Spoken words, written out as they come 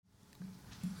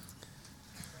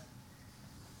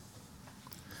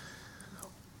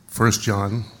1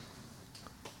 John,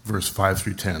 verse 5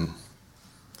 through 10,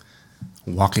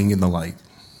 walking in the light.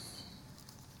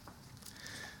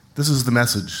 This is the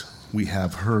message we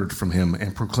have heard from him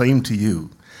and proclaimed to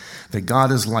you, that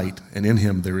God is light, and in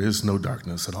him there is no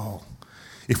darkness at all.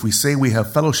 If we say we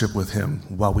have fellowship with him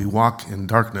while we walk in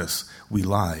darkness, we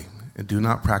lie and do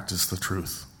not practice the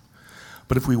truth.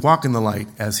 But if we walk in the light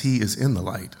as he is in the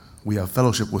light, we have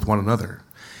fellowship with one another,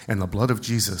 and the blood of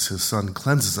Jesus, his Son,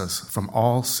 cleanses us from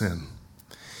all sin.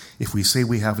 If we say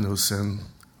we have no sin,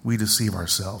 we deceive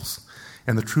ourselves,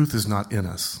 and the truth is not in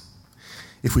us.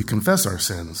 If we confess our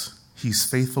sins, he's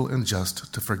faithful and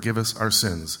just to forgive us our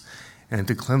sins and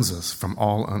to cleanse us from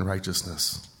all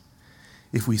unrighteousness.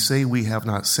 If we say we have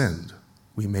not sinned,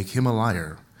 we make him a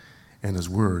liar, and his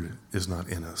word is not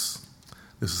in us.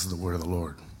 This is the word of the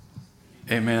Lord.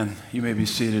 Amen. You may be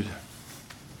seated.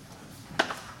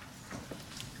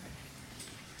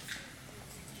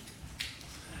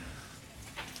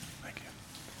 Thank you.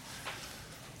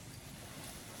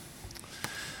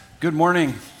 Good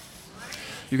morning.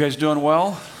 You guys doing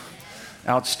well?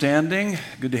 Outstanding.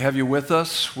 Good to have you with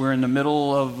us. We're in the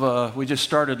middle of, we just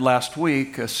started last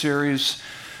week, a series,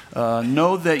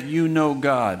 Know That You Know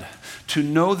God. To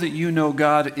know that you know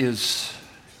God is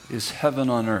heaven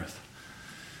on earth.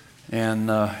 And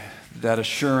that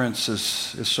assurance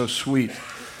is so sweet.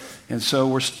 And so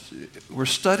we're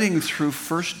studying through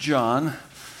 1 John,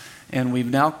 and we've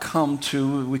now come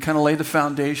to, we kind of laid the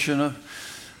foundation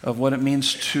of what it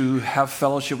means to have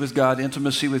fellowship with God,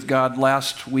 intimacy with God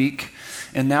last week.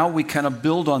 And now we kind of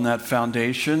build on that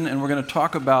foundation, and we're going to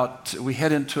talk about, we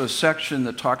head into a section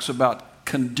that talks about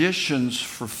conditions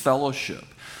for fellowship.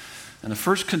 And the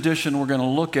first condition we're going to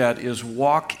look at is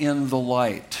walk in the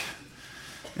light.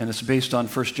 And it's based on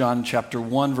 1 John chapter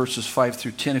 1, verses 5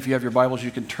 through 10. If you have your Bibles,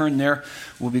 you can turn there.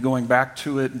 We'll be going back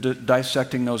to it,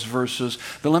 dissecting those verses.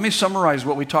 But let me summarize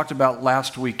what we talked about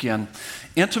last weekend.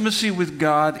 Intimacy with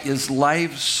God is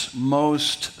life's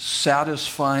most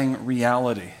satisfying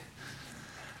reality.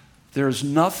 There is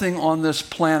nothing on this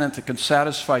planet that can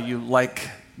satisfy you like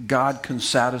God can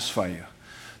satisfy you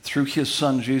through his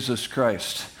Son, Jesus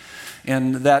Christ.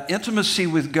 And that intimacy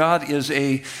with God is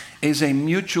a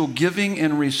mutual giving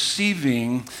and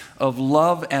receiving of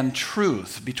love and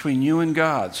truth between you and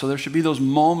God. So there should be those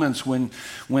moments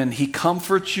when he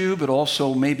comforts you, but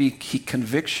also maybe he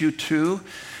convicts you too.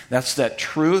 That's that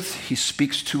truth. He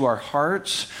speaks to our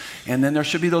hearts. And then there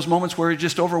should be those moments where you're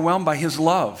just overwhelmed by his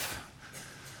love.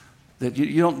 That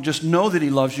you don't just know that he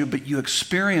loves you, but you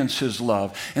experience his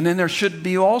love. And then there should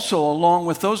be also, along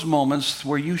with those moments,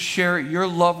 where you share your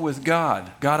love with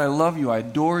God. God, I love you. I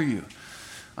adore you.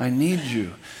 I need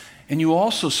you. And you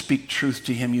also speak truth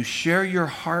to him. You share your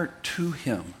heart to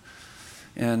him.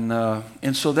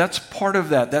 And so that's part of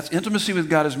that. That's intimacy with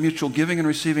God is mutual giving and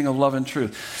receiving of love and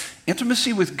truth.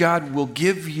 Intimacy with God will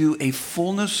give you a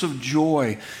fullness of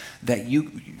joy that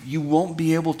you won't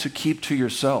be able to keep to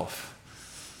yourself.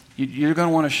 You're going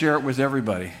to want to share it with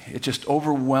everybody. It just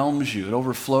overwhelms you. It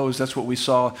overflows. That's what we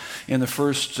saw in the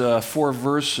first 4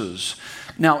 verses.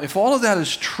 Now, if all of that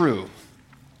is true,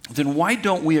 then why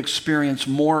don't we experience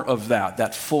more of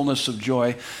that fullness of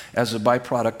joy as a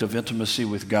byproduct of intimacy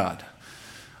with God?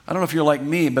 I don't know if you're like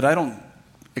me, but I don't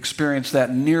experience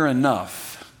that near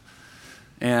enough.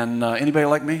 And anybody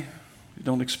like me? You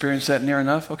don't experience that near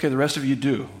enough? Okay, the rest of you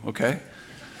do, okay?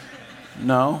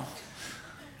 No?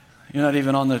 You're not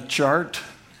even on the chart?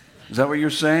 Is that what you're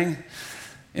saying?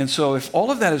 And so if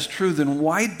all of that is true, then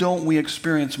why don't we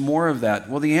experience more of that?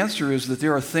 Well, the answer is that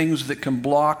there are things that can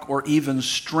block or even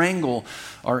strangle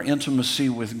our intimacy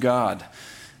with God.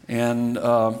 And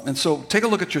so take a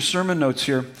look at your sermon notes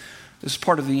here. This is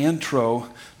part of the intro.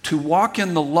 To walk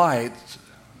in the light,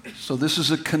 so this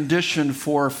is a condition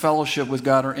for fellowship with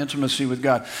God or intimacy with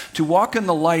God. To walk in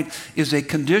the light is a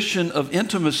condition of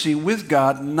intimacy with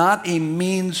God, not a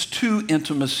means to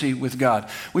intimacy with God.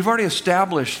 We've already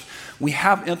established we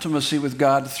have intimacy with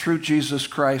God through Jesus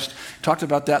Christ. Talked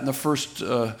about that in the first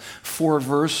 4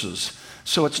 verses.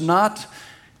 So it's not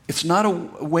a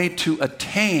way to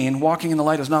attain, walking in the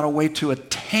light is not a way to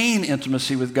attain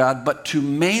intimacy with God, but to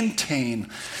maintain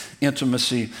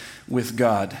intimacy with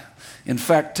God. In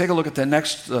fact, take a look at the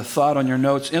next thought on your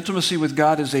notes. Intimacy with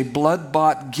God is a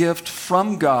blood-bought gift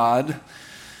from God.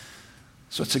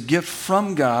 So it's a gift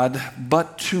from God,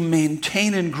 but to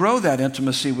maintain and grow that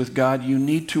intimacy with God, you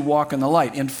need to walk in the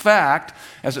light. In fact,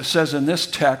 as it says in this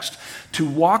text, to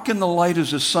walk in the light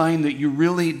is a sign that you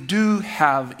really do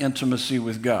have intimacy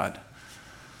with God.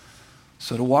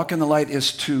 So to walk in the light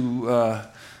is to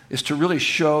really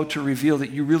show, to reveal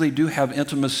that you really do have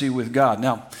intimacy with God.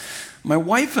 Now, My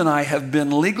wife and I have been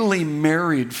legally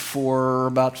married for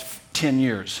about 10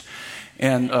 years.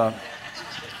 And,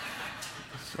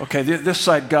 okay, this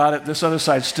side got it. This other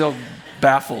side's still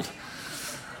baffled.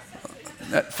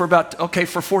 For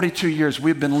 42 years,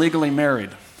 we've been legally married.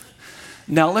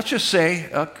 Now, let's just say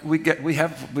we got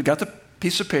the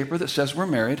piece of paper that says we're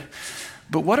married.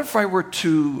 But what if I were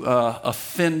to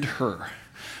offend her,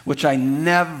 which I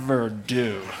never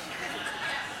do?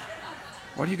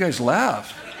 Why do you guys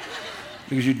laugh?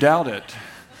 Because you doubt it.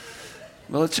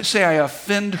 Well, let's just say I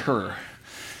offend her.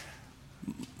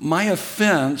 My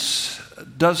offense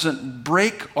doesn't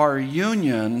break our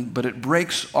union, but it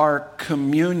breaks our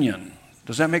communion.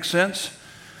 Does that make sense?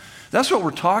 That's what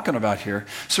we're talking about here.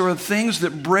 So are things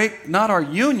that break not our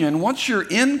union. Once you're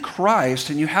in Christ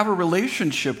and you have a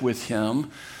relationship with Him,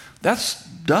 that's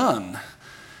done.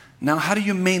 Now, how do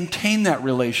you maintain that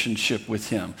relationship with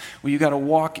Him? Well, you got to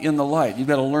walk in the light. You've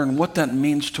got to learn what that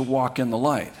means to walk in the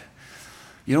light.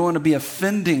 You don't want to be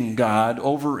offending God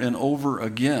over and over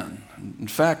again. In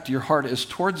fact, your heart is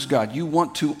towards God. You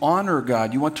want to honor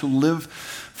God. You want to live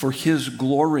for His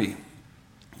glory.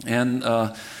 And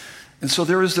so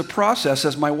there is the process,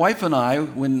 as my wife and I,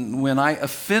 when I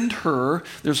offend her,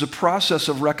 there's a process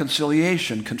of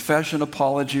reconciliation, confession,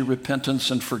 apology,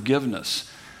 repentance, and forgiveness.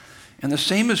 And the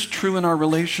same is true in our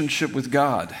relationship with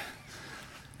God.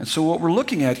 And so what we're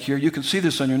looking at here, you can see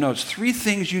this on your notes, 3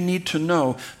 things you need to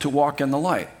know to walk in the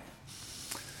light.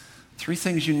 3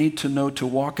 things you need to know to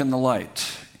walk in the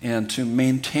light and to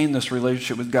maintain this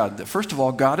relationship with God. First of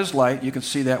all, God is light. You can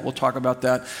see that. We'll talk about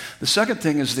that. The second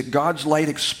thing is that God's light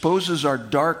exposes our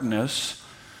darkness.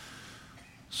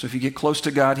 So if you get close to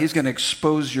God, He's going to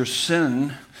expose your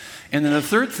sin. And then the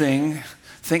third thing,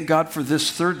 thank God for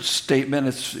this third statement.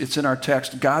 It's in our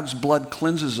text. God's blood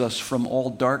cleanses us from all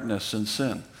darkness and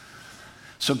sin.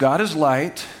 So God is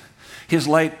light. His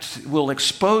light will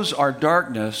expose our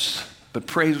darkness, but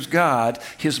praise God,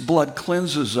 His blood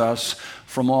cleanses us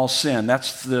from all sin.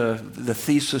 That's the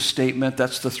thesis statement.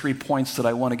 That's the 3 points that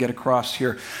I want to get across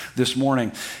here this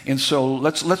morning. And so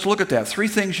let's look at that. 3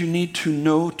 things you need to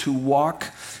know to walk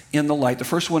in the light. The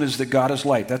first one is that God is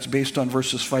light. That's based on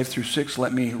verses 5 through 6.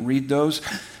 Let me read those.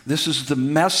 This is the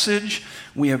message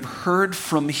we have heard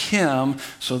from Him.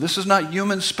 So this is not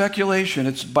human speculation.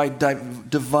 It's by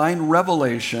divine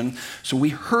revelation. So we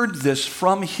heard this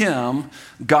from Him,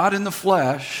 God in the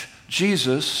flesh,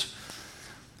 Jesus,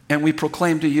 and we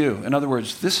proclaim to you. In other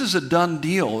words, this is a done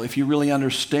deal if you really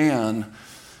understand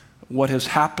what has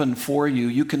happened for you.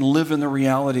 You can live in the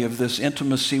reality of this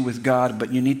intimacy with God,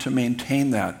 but you need to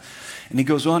maintain that. And he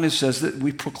goes on and says that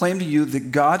we proclaim to you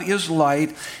that God is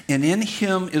light, and in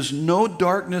Him is no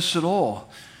darkness at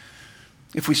all.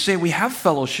 If we say we have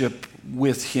fellowship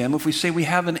with Him, if we say we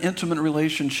have an intimate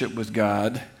relationship with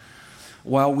God,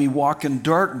 while we walk in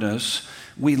darkness,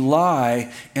 we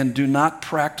lie and do not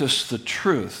practice the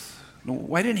truth.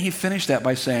 Why didn't he finish that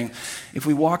by saying, if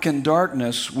we walk in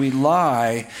darkness, we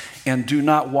lie and do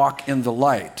not walk in the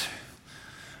light?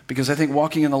 Because I think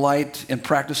walking in the light and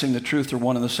practicing the truth are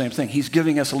one and the same thing. He's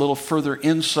giving us a little further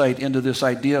insight into this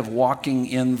idea of walking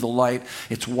in the light.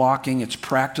 It's walking, it's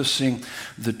practicing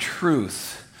the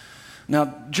truth.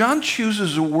 Now, John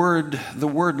chooses the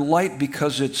word light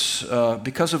because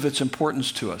of its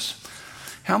importance to us.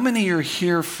 How many are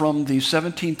here from the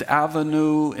 17th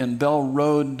Avenue and Bell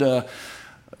Road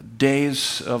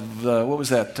days of, what was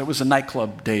that? That was the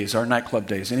nightclub days, our nightclub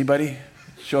days. Anybody?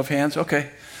 Show of hands? Okay.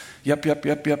 Yep.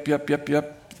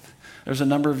 There's a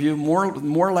number of you.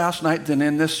 More last night than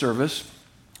in this service.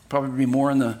 Probably be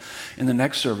more in the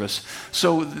next service.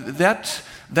 So that's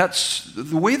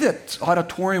the way that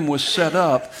auditorium was set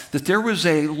up, that there was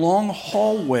a long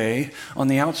hallway on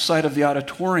the outside of the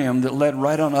auditorium that led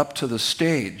right on up to the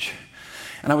stage.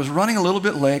 And I was running a little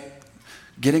bit late,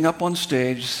 getting up on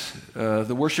stage.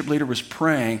 The worship leader was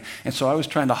praying, and so I was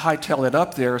trying to hightail it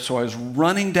up there, so I was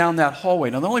running down that hallway.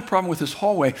 Now, the only problem with this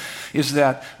hallway is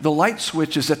that the light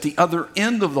switch is at the other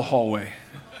end of the hallway.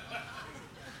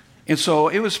 And so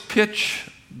it was pitch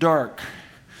dark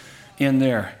in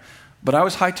there. But I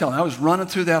was hightailing. I was running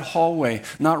through that hallway,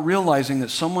 not realizing that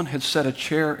someone had set a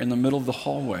chair in the middle of the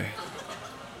hallway.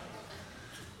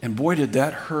 And boy, did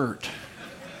that hurt.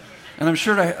 And I'm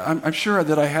sure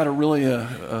that I had a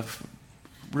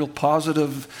real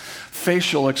positive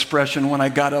facial expression when I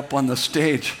got up on the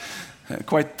stage.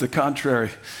 Quite the contrary.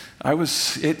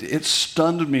 It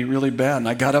stunned me really bad, and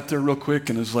I got up there real quick,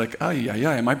 and it was like,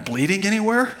 am I bleeding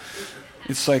anywhere?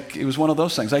 It's like, it was one of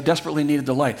those things. I desperately needed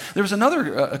the light. There was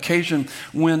another occasion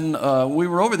when we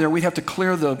were over there, we'd have to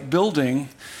clear the building,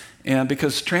 and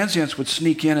because transients would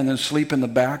sneak in and then sleep in the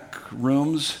back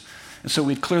rooms, And so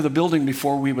we'd clear the building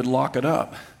before we would lock it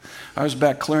up. I was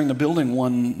back clearing the building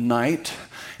one night,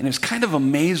 and it's kind of a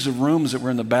maze of rooms that were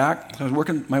in the back. I was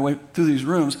working my way through these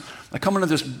rooms. I come into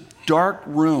this dark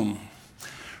room,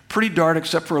 pretty dark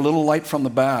except for a little light from the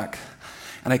back.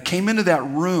 And I came into that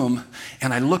room,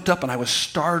 and I looked up, and I was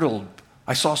startled.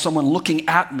 I saw someone looking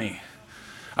at me.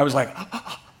 I was like,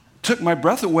 took my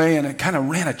breath away, and it kind of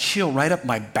ran a chill right up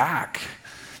my back.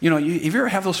 You know, if you ever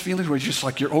have those feelings where it's just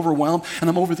like you're overwhelmed, and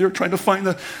I'm over there trying to find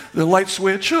the light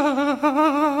switch.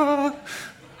 I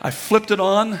flipped it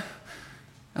on,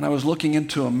 and I was looking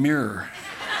into a mirror.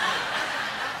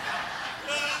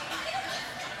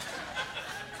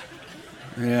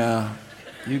 Yeah,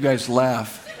 you guys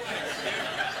laugh.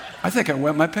 I think I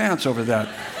wet my pants over that.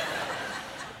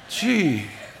 Gee,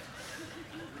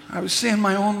 I was seeing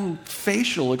my own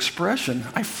facial expression.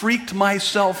 I freaked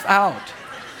myself out.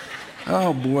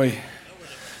 Oh boy.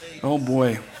 Oh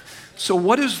boy. So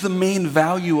what is the main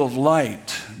value of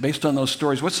light? Based on those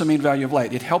stories, what's the main value of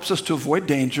light? It helps us to avoid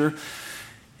danger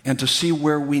and to see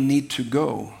where we need to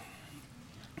go.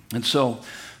 And so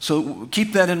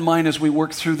keep that in mind as we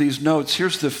work through these notes.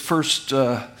 Here's the first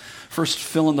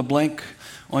fill in the blank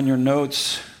on your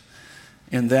notes,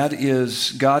 and that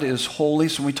is God is holy.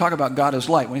 So when we talk about God is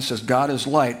light, when he says God is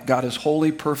light, God is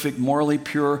holy, perfect, morally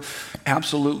pure,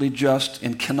 absolutely just,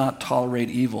 and cannot tolerate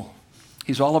evil.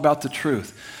 He's all about the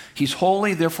truth. He's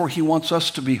holy, therefore he wants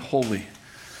us to be holy.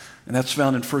 And that's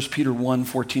found in 1 Peter 1,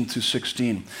 14 through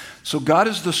 16. So God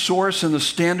is the source and the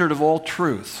standard of all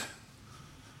truth.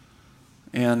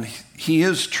 And he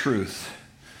is truth.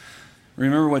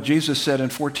 Remember what Jesus said in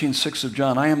 14:6 of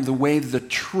John, I am the way, the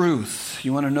truth.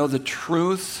 You want to know the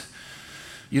truth?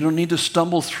 You don't need to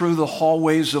stumble through the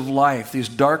hallways of life, these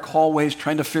dark hallways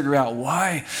trying to figure out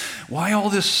why all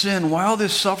this sin, why all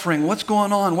this suffering, what's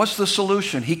going on, what's the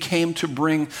solution? He came to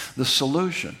bring the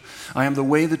solution. I am the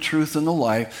way, the truth, and the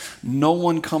life. No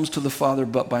one comes to the Father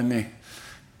but by me.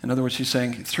 In other words, he's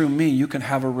saying, through me, you can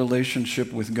have a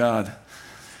relationship with God.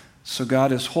 So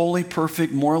God is holy,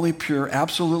 perfect, morally pure,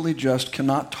 absolutely just,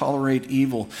 cannot tolerate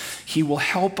evil. He will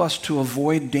help us to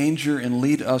avoid danger and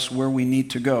lead us where we need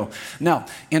to go. Now,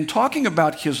 in talking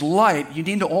about his light, you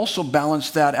need to also balance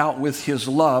that out with his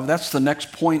love. That's the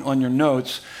next point on your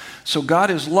notes. So God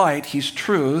is light, he's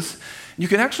truth. You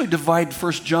can actually divide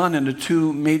 1 John into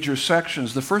two major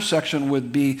sections. The first section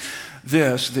would be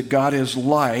this, that God is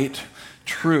light,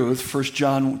 truth, 1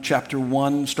 John chapter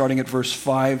 1, starting at verse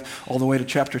 5, all the way to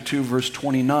chapter 2, verse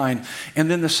 29.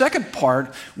 And then the second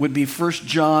part would be 1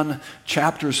 John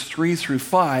chapters 3 through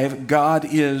 5, God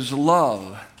is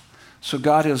love. So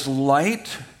God is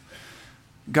light,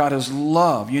 God is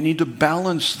love. You need to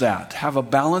balance that, have a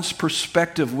balanced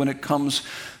perspective when it comes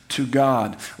to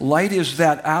God. Light is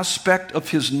that aspect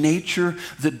of his nature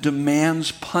that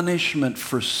demands punishment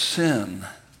for sin.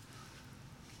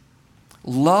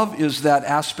 Love is that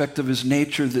aspect of his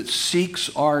nature that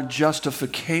seeks our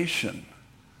justification.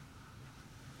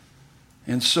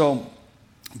 And so,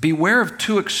 beware of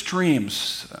two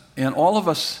extremes. And all of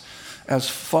us, as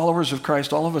followers of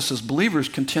Christ, all of us as believers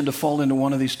can tend to fall into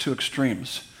one of these two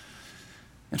extremes.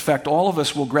 In fact, all of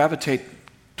us will gravitate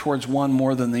towards one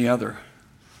more than the other.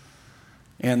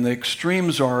 And the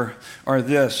extremes are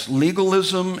this,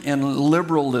 legalism and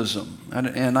liberalism.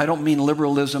 And I don't mean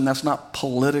liberalism, that's not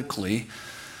politically.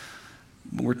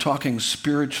 We're talking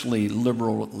spiritually,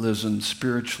 liberalism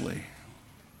spiritually.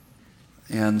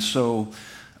 And so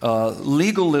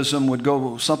legalism would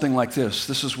go something like this.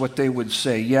 This is what they would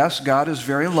say. Yes, God is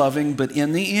very loving, but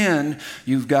in the end,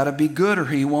 you've got to be good or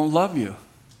he won't love you.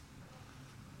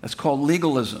 That's called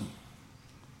legalism.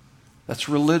 That's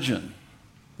religion.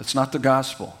 That's not the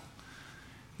gospel.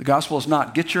 The gospel is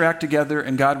not, get your act together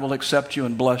and God will accept you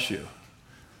and bless you.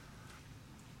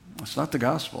 That's not the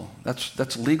gospel.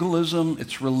 That's legalism.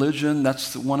 It's religion.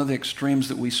 That's one of the extremes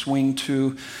that we swing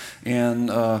to. And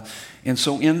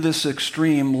so in this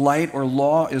extreme, light or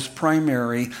law is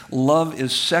primary. Love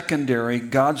is secondary.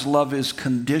 God's love is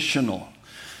conditional.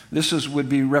 This would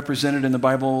be represented in the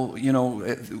Bible,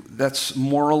 that's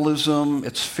moralism,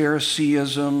 it's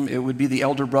Phariseeism. It would be the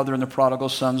elder brother in the prodigal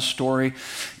son story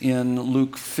in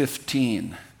Luke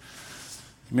 15.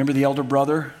 Remember the elder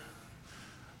brother?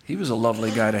 He was a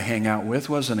lovely guy to hang out with,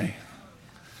 wasn't he?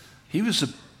 He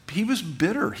was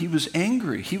bitter. He was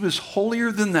angry. He was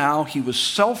holier than thou. He was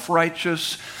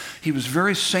self-righteous. He was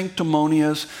very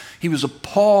sanctimonious. He was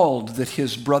appalled that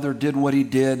his brother did what he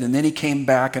did, and then he came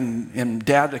back and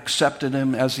dad accepted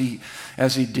him as he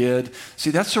did.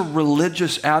 See, that's a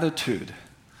religious attitude.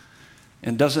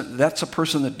 And that's a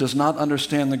person that does not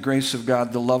understand the grace of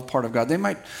God, the love part of God.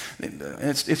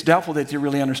 It's doubtful that they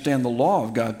really understand the law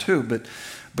of God too, but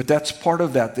that's part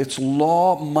of that. It's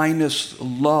law minus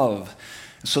love.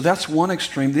 So that's one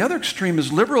extreme. The other extreme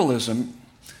is liberalism.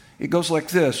 It goes like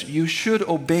this: you should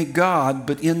obey God,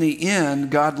 but in the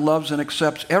end, God loves and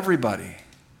accepts everybody.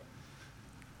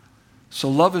 So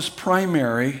love is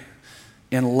primary,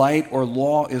 and light or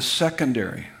law is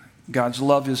secondary. God's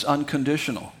love is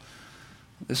unconditional.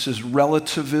 This is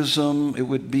relativism. It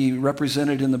would be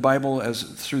represented in the Bible as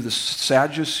through the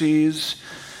Sadducees,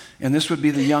 and this would be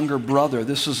the younger brother.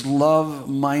 This is love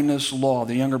minus law,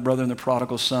 the younger brother in the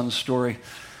prodigal son story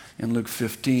in Luke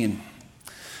 15.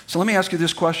 So let me ask you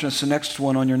this question. It's the next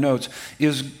one on your notes.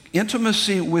 Is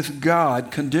intimacy with God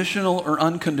conditional or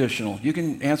unconditional? You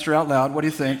can answer out loud. What do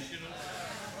you think?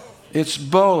 It's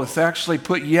both. Actually,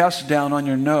 put yes down on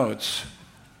your notes.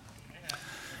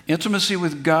 Intimacy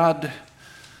with God.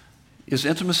 Is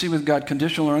intimacy with God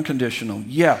conditional or unconditional?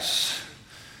 Yes.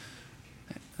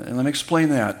 And let me explain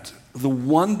that. The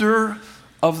wonder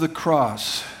of the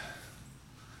cross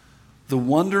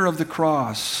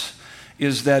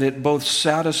is that it both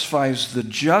satisfies the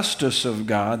justice of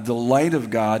God, the light of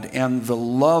God, and the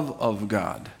love of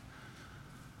God.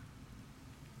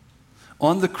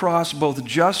 On the cross, both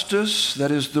justice, that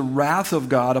is the wrath of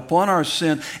God upon our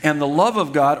sin, and the love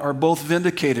of God are both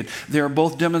vindicated. They are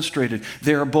both demonstrated.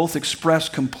 They are both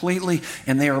expressed completely,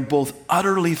 and they are both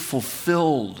utterly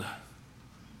fulfilled.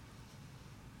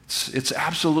 It's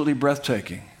absolutely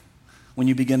breathtaking when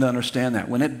you begin to understand that.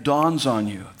 When it dawns on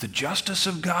you, the justice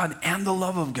of God and the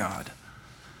love of God.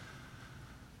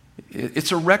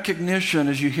 It's a recognition,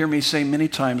 as you hear me say many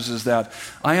times, is that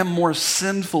I am more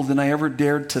sinful than I ever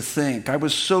dared to think. I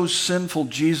was so sinful,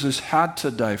 Jesus had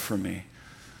to die for me.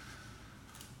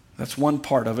 That's one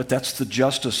part of it. That's the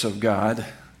justice of God.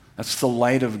 That's the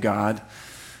light of God.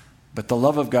 But the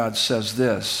love of God says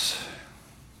this.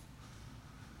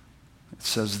 It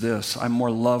says this: I'm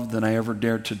more loved than I ever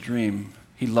dared to dream.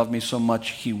 He loved me so much,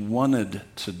 he wanted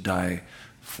to die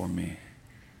for me.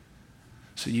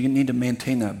 So you need to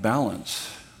maintain that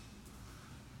balance.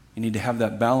 You need to have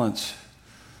that balance.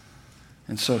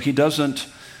 And so he doesn't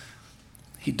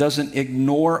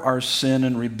ignore our sin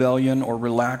and rebellion or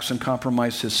relax and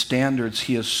compromise his standards.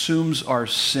 He assumes our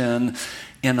sin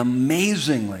and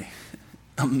amazingly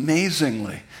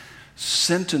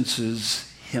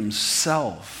sentences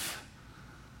himself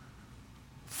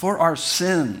for our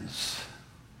sins.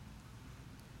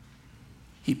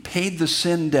 He paid the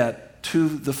sin debt to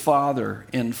the Father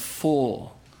in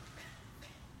full.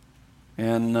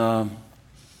 And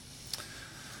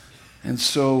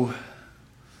so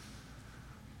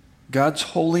God's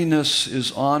holiness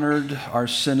is honored, our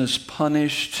sin is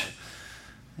punished,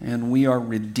 and we are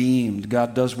redeemed.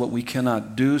 God does what we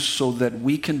cannot do so that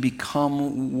we can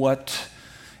become what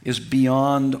is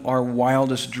beyond our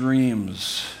wildest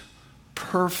dreams,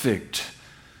 perfect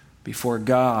before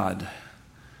God,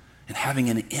 and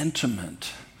having an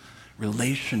intimate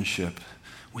relationship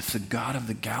with the God of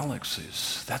the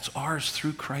galaxies. That's ours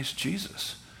through Christ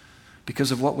Jesus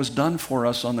because of what was done for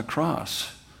us on the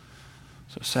cross.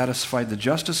 So it satisfied the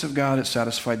justice of God, it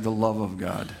satisfied the love of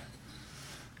God.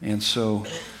 And so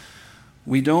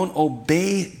we don't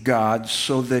obey God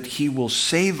so that he will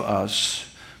save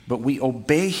us, but we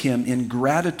obey him in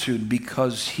gratitude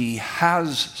because he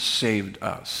has saved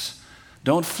us.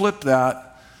 Don't flip that.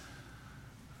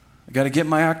 I got to get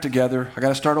my act together. I got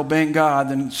to start obeying God.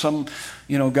 Then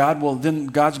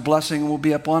God's blessing will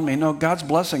be upon me. No, God's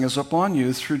blessing is upon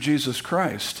you through Jesus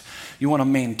Christ. You want to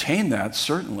maintain that,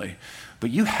 certainly.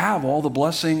 But you have all the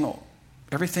blessing,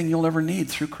 everything you'll ever need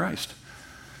through Christ.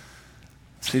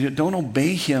 So you don't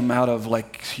obey him out of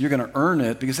like you're going to earn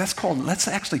it, because that's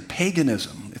actually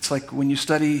paganism. It's like when you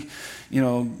study,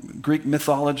 Greek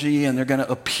mythology, and they're going to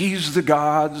appease the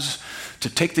gods to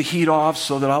take the heat off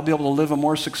so that I'll be able to live a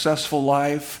more successful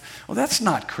life. Well, that's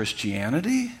not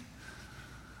Christianity.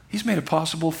 He's made it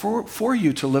possible for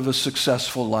you to live a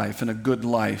successful life and a good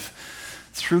life.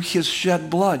 Through his shed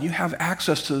blood, you have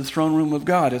access to the throne room of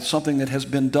God. It's something that has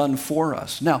been done for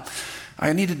us. Now,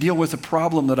 I need to deal with a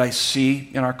problem that I see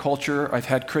in our culture. I've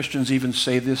had Christians even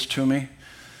say this to me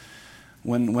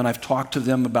when I've talked to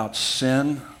them about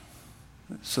sin.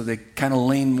 So they kind of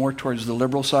lean more towards the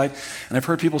liberal side. And I've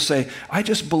heard people say, I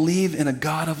just believe in a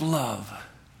God of love.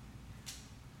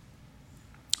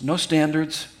 No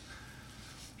standards.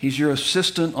 He's your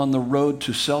assistant on the road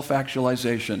to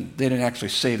self-actualization. They didn't actually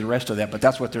say the rest of that, but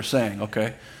that's what they're saying,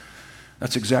 okay?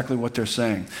 That's exactly what they're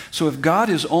saying. So if God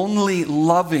is only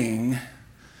loving,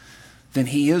 then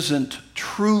he isn't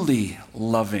truly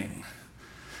loving.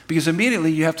 Because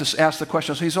immediately you have to ask the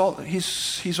question, so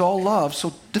he's all love,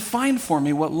 so define for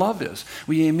me what love is.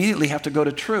 We immediately have to go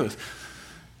to truth.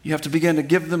 You have to begin to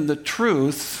give them the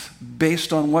truth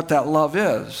based on what that love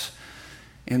is.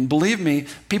 And believe me,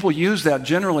 people use that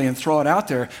generally and throw it out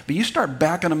there, but you start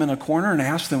backing them in a corner and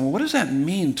ask them, well, what does that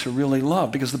mean to really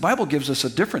love? Because the Bible gives us a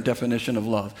different definition of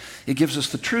love. It gives us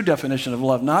the true definition of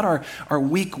love, not our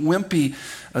weak, wimpy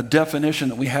definition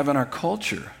that we have in our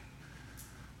culture.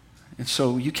 And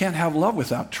so you can't have love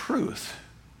without truth.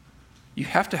 You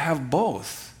have to have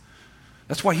both.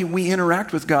 That's why we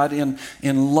interact with God in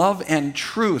love and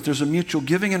truth. There's a mutual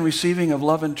giving and receiving of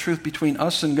love and truth between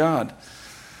us and God.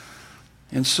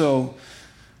 And so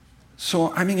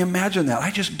I mean, imagine that.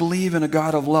 I just believe in a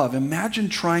God of love. Imagine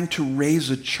trying to raise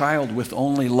a child with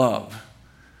only love.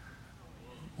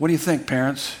 What do you think,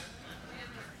 parents?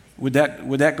 Would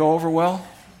that go over well?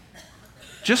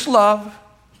 Just love.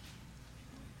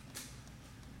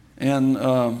 And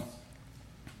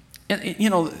you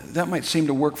know, that might seem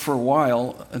to work for a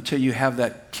while until you have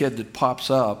that kid that pops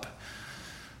up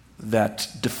that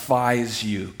defies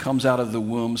you, comes out of the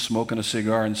womb smoking a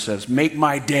cigar and says, "Make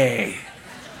my day."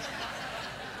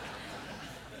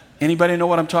 Anybody know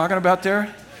what I'm talking about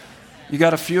there? You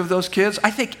got a few of those kids?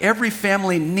 I think every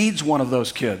family needs one of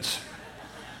those kids.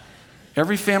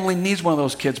 Every family needs one of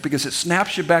those kids because it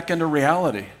snaps you back into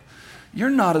reality. You're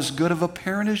not as good of a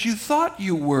parent as you thought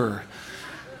you were.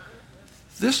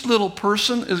 This little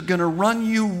person is going to run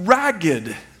you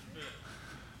ragged.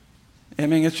 I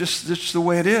mean, it's just the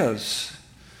way it is.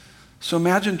 So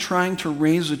imagine trying to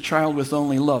raise a child with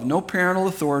only love. No parental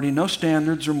authority, no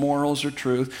standards or morals or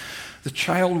truth. The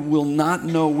child will not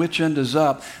know which end is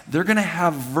up. They're going to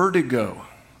have vertigo.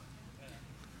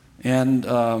 And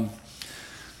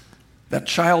that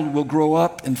child will grow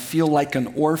up and feel like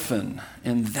an orphan.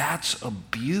 And that's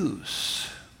abuse.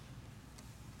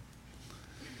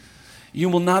 You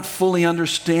will not fully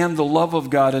understand the love of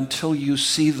God until you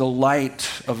see the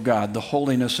light of God, the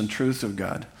holiness and truth of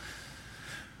God.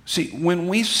 See, when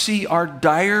we see our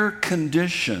dire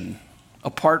condition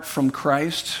apart from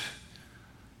Christ,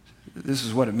 this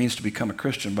is what it means to become a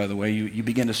Christian, by the way. You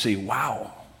begin to see,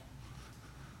 wow,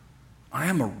 I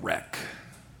am a wreck.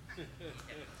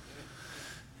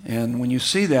 And when you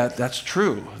see that, that's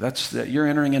true. That you're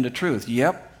entering into truth.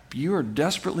 Yep, you are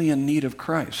desperately in need of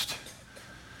Christ.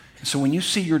 So when you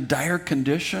see your dire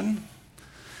condition,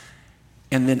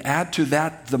 and then add to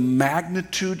that the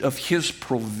magnitude of His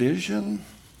provision,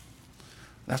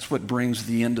 that's what brings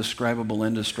the indescribable,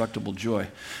 indestructible joy.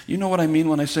 You know what I mean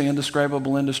when I say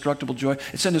indescribable, indestructible joy?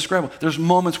 It's indescribable. There's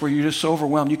moments where you're just so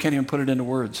overwhelmed you can't even put it into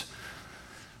words.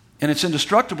 And it's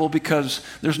indestructible because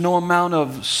there's no amount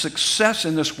of success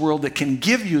in this world that can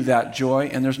give you that joy,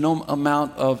 and there's no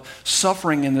amount of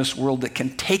suffering in this world that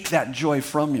can take that joy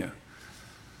from you.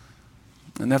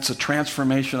 And that's a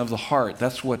transformation of the heart.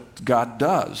 That's what God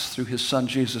does through His Son,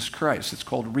 Jesus Christ. It's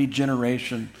called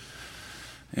regeneration.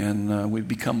 And we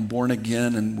become born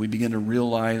again, and we begin to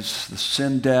realize the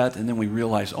sin debt, and then we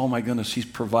realize, oh my goodness, He's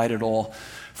provided all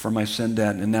for my sin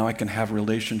debt, and now I can have a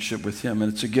relationship with Him.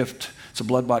 And it's a gift. It's a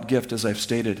blood-bought gift, as I've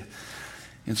stated.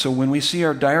 And so when we see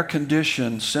our dire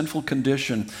condition, sinful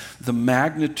condition, the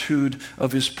magnitude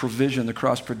of His provision, the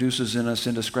cross produces in us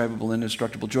indescribable,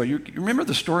 indestructible joy. You remember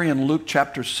the story in Luke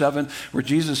chapter 7 where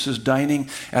Jesus is dining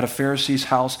at a Pharisee's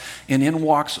house, and in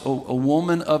walks a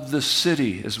woman of the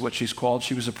city, is what she's called.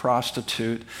 She was a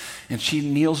prostitute. And she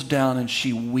kneels down and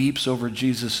she weeps over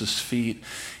Jesus' feet.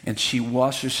 And she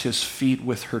washes His feet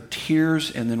with her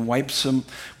tears and then wipes them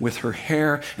with her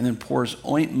hair and then pours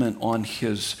ointment on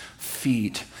His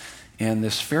feet. And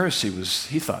this Pharisee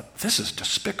he thought, this is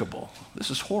despicable. This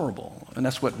is horrible. And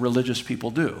that's what religious people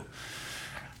do.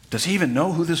 Does he even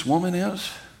know who this woman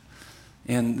is?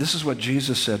 And this is what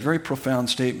Jesus said, very profound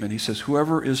statement. He says,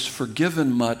 whoever is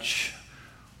forgiven much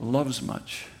loves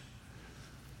much.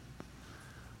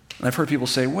 And I've heard people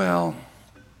say, well,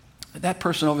 that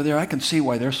person over there, I can see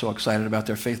why they're so excited about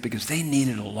their faith because they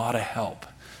needed a lot of help.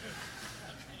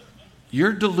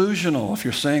 You're delusional if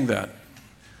you're saying that.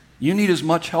 You need as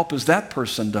much help as that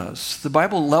person does. The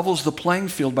Bible levels the playing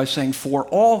field by saying, for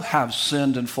all have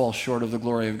sinned and fall short of the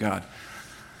glory of God.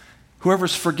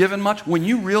 Whoever's forgiven much, when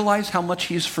you realize how much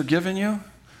He's forgiven you,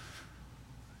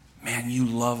 man, you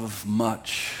love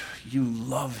much. You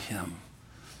love Him.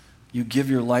 You give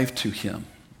your life to Him.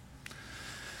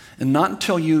 And not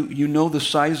until you know the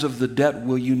size of the debt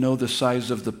will you know the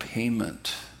size of the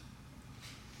payment.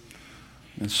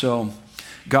 And so,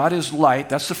 God is light.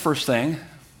 That's the first thing.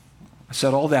 I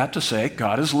said all that to say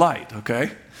God is light,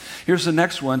 okay? Here's the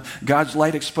next one. God's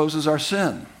light exposes our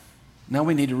sin. Now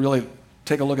we need to really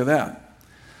take a look at that.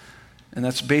 And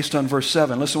that's based on verse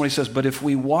 7. Listen to what he says. But if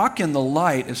we walk in the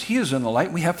light as he is in the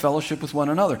light, we have fellowship with one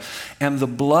another. And the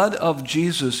blood of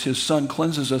Jesus, his son,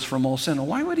 cleanses us from all sin. And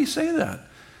why would he say that?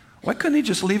 Why couldn't he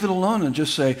just leave it alone and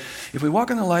just say, if we walk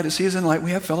in the light as he is in the light,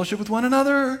 we have fellowship with one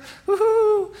another.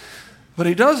 Woohoo! But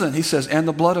he doesn't. He says, and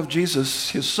the blood of Jesus,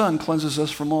 his son, cleanses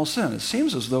us from all sin. It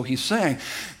seems as though he's saying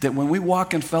that when we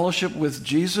walk in fellowship with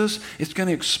Jesus, it's going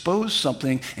to expose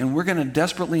something, and we're going to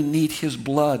desperately need his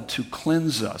blood to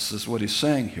cleanse us, is what he's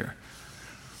saying here.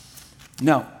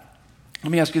 Now,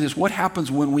 let me ask you this. What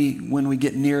happens when we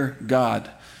get near God,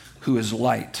 who is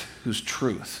light, who's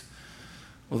truth?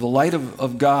 Well, the light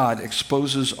of God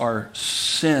exposes our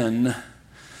sin.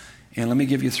 And let me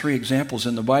give you 3 examples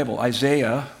in the Bible.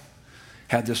 Isaiah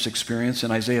had this experience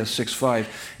in Isaiah 6:5.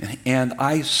 And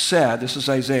I said, this is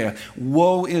Isaiah,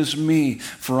 woe is me,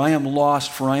 for I am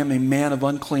lost, for I am a man of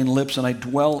unclean lips, and I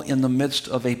dwell in the midst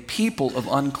of a people of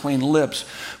unclean lips.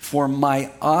 For my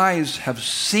eyes have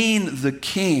seen the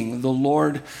King, the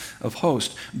Lord of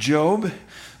hosts. Job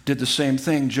did the same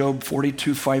thing. Job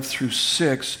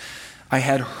 42:5-6. I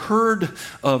had heard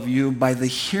of you by the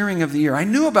hearing of the ear. I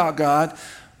knew about God,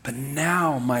 but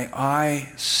now my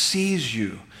eye sees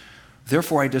you.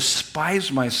 Therefore I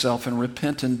despise myself and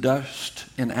repent in dust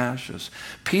and ashes.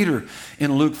 Peter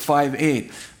in Luke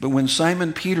 5:8. But when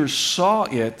Simon Peter saw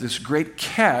it, this great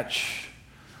catch,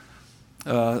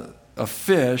 a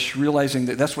fish, realizing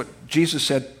that that's what Jesus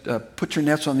said, put your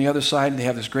nets on the other side, and they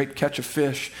have this great catch of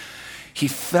fish. He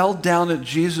fell down at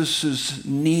Jesus'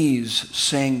 knees,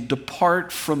 saying,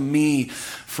 depart from me,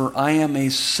 for I am a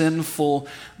sinful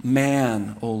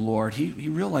man, O Lord. He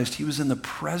realized he was in the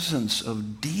presence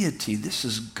of deity. This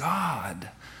is God.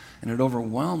 And it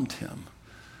overwhelmed him.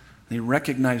 And he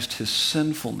recognized his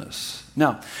sinfulness.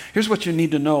 Now, here's what you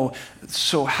need to know.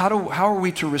 So how are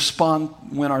we to respond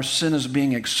when our sin is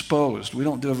being exposed? We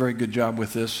don't do a very good job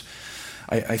with this,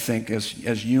 I think, as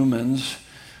humans.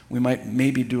 We might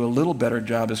maybe do a little better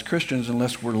job as Christians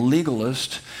unless we're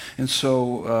legalist and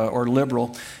so or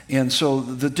liberal. And so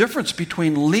the difference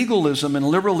between legalism and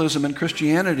liberalism in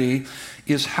Christianity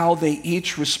is how they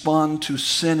each respond to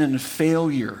sin and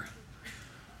failure.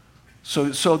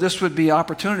 So this would be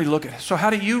opportunity to look at, so how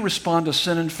do you respond to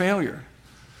sin and failure?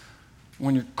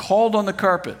 When you're called on the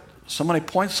carpet, somebody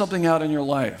points something out in your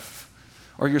life,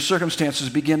 or your circumstances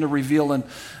begin to reveal an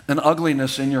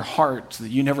ugliness in your heart that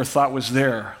you never thought was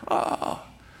there.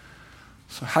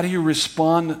 So how do you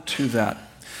respond to that?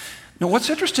 Now,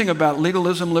 what's interesting about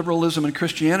legalism, liberalism, and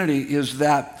Christianity is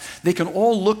that they can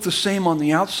all look the same on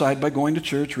the outside by going to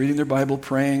church, reading their Bible,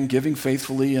 praying, giving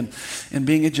faithfully, and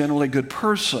being a generally good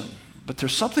person. But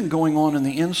there's something going on in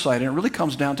the inside, and it really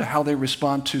comes down to how they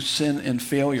respond to sin and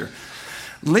failure.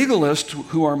 Legalists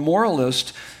who are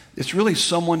moralists, it's really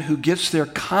someone who gets their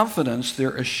confidence,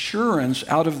 their assurance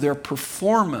out of their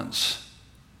performance.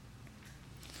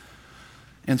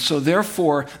 And so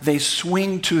therefore, they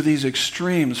swing to these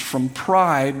extremes from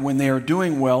pride when they are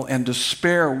doing well and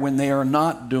despair when they are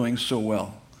not doing so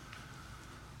well.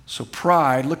 So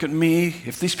pride, look at me.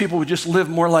 If these people would just live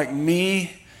more like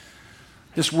me,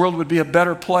 this world would be a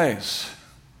better place.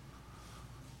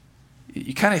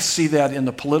 You kind of see that in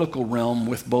the political realm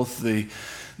with both the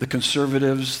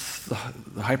conservatives, the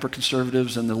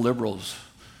hyper-conservatives, and the liberals.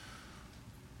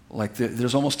 Like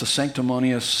there's almost a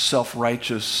sanctimonious,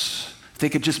 self-righteous, they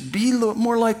could just be a little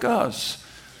more like us.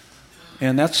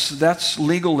 And that's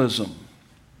legalism.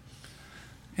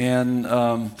 And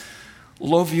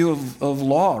low view of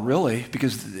law, really,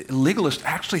 because the legalist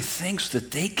actually thinks that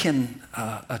they can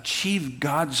achieve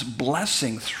God's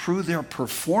blessing through their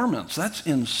performance. That's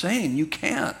insane. You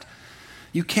can't.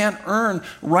 You can't earn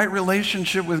right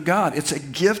relationship with God. It's a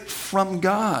gift from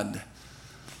God.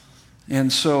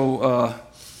 And so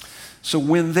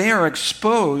when they are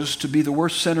exposed to be the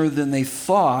worse sinner than they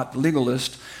thought,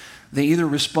 legalist, they either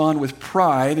respond with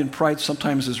pride, and pride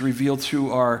sometimes is revealed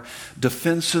through our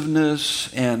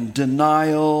defensiveness and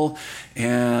denial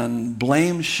and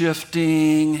blame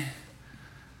shifting.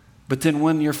 But then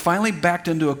when you're finally backed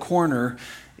into a corner,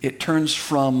 it turns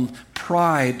from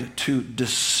pride to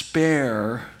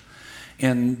despair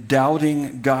and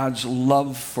doubting God's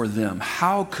love for them.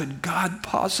 How could God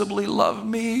possibly love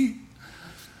me?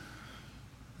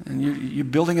 And you're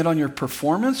building it on your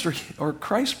performance or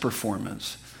Christ's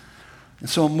performance. And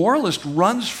so a moralist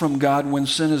runs from God when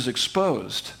sin is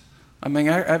exposed. I mean,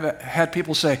 I've had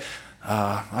people say,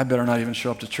 I better not even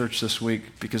show up to church this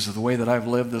week because of the way that I've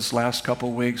lived this last couple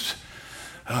of weeks.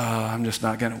 I'm just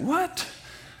not going to. What?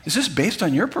 Is this based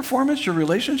on your performance, your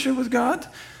relationship with God?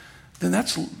 Then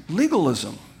that's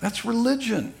legalism. That's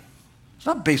religion. It's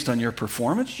not based on your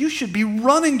performance. You should be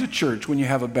running to church when you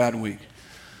have a bad week,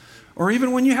 or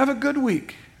even when you have a good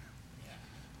week.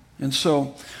 And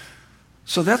so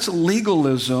that's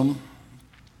legalism.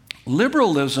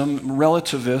 Liberalism,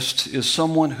 relativist, is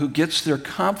someone who gets their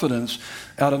confidence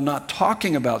out of not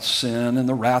talking about sin and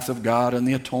the wrath of God and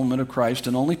the atonement of Christ,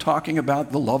 and only talking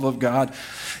about the love of God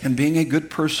and being a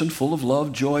good person full of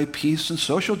love, joy, peace, and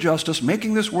social justice,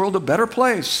 making this world a better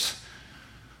place.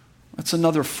 That's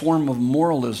another form of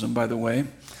moralism, by the way.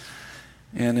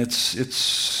 And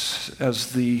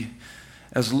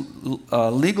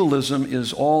legalism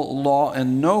is all law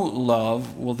and no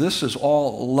love. Well, this is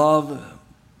all love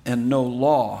and no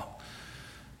law.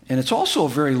 And it's also a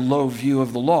very low view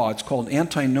of the law. It's called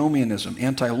antinomianism,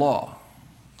 anti-law.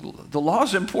 The law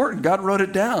is important. God wrote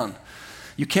it down.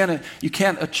 You can't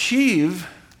achieve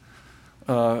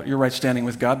your right standing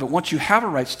with God, but once you have a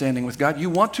right standing with God, you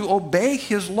want to obey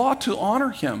His law to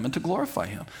honor Him and to glorify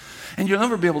Him. And you'll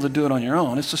never be able to do it on your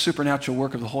own. It's the supernatural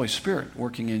work of the Holy Spirit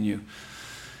working in you.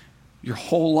 Your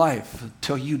whole life,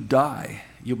 until you die,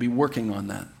 you'll be working on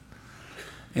that.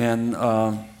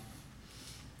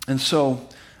 And so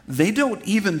they don't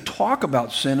even talk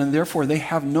about sin, and therefore they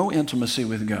have no intimacy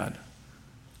with God.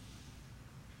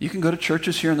 You can go to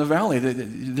churches here in the valley.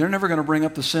 They're never going to bring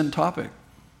up the sin topic,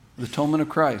 the atonement of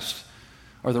Christ,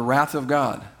 or the wrath of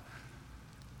God.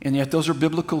 And yet those are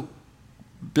biblical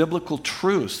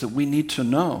truths that we need to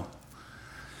know.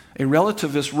 A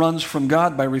relativist runs from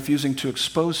God by refusing to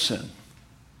expose sin.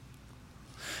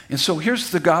 And so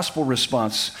here's the gospel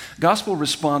response. Gospel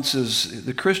response is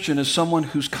the Christian is someone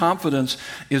whose confidence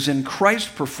is in Christ's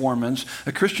performance.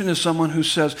 A Christian is someone who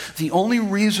says, the only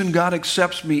reason God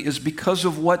accepts me is because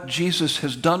of what Jesus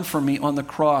has done for me on the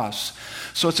cross.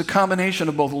 So it's a combination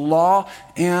of both law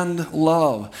and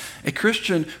love. A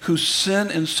Christian whose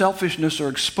sin and selfishness are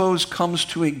exposed comes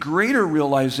to a greater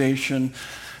realization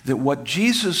that what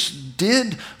Jesus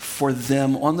did for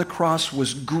them on the cross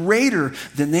was greater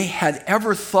than they had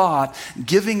ever thought,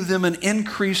 giving them an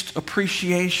increased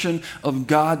appreciation of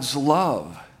God's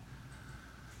love.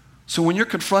 So when you're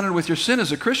confronted with your sin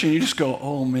as a Christian, you just go,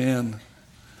 oh man,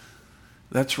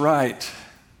 that's right.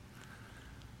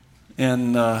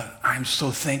 And I'm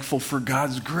so thankful for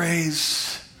God's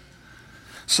grace.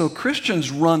 So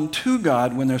Christians run to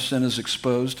God when their sin is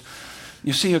exposed.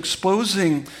 You see,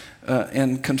 exposing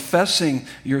and confessing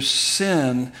your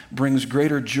sin brings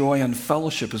greater joy and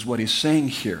fellowship is what he's saying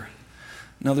here.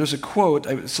 Now there's a quote,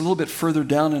 it's a little bit further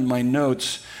down in my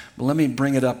notes, but let me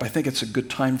bring it up. I think it's a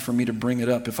good time for me to bring it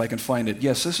up if I can find it.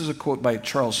 Yes, this is a quote by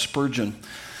Charles Spurgeon.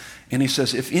 And he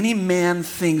says, if any man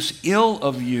thinks ill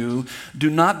of you,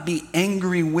 do not be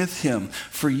angry with him,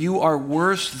 for you are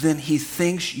worse than he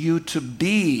thinks you to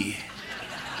be.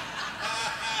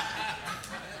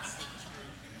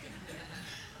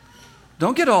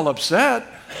 Don't get all upset.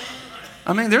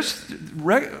 I mean,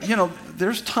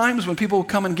 there's times when people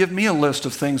come and give me a list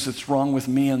of things that's wrong with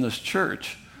me in this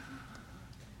church.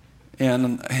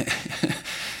 And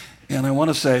I want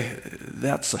to say,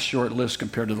 that's a short list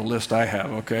compared to the list I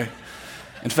have, okay?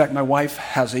 In fact, my wife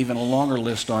has even a longer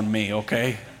list on me,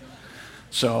 okay?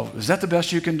 So, is that the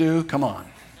best you can do? Come on.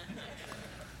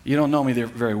 You don't know me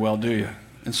very well, do you?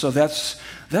 And so that's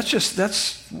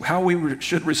how we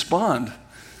should respond.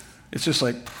 It's just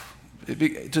like,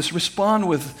 just respond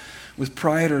with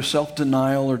pride or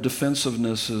self-denial or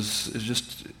defensiveness is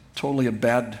just totally a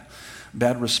bad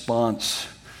response.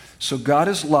 So God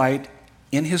is light,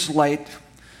 in His light,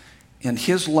 and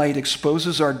His light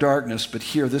exposes our darkness. But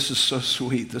here, this is so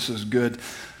sweet, this is good.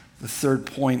 The third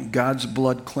point, God's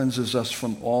blood cleanses us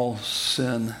from all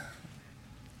sin,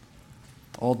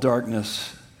 all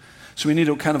darkness. So we need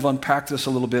to kind of unpack this a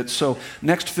little bit. So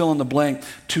next, fill in the blank.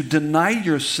 To deny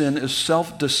your sin is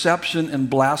self-deception and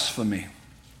blasphemy.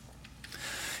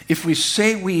 If we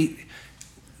say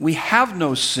we have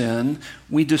no sin,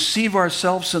 we deceive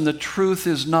ourselves and the truth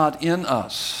is not in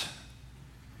us.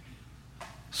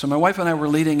 So my wife and I were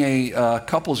leading a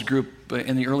couples group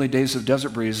in the early days of Desert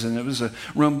Breeze, and it was a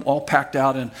room all packed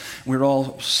out, and we were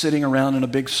all sitting around in a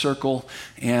big circle.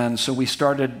 And so we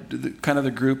started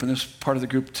the group, and this part of the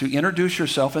group, to introduce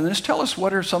yourself and just tell us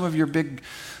what are some of your big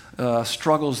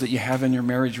struggles that you have in your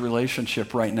marriage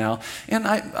relationship right now. And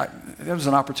there was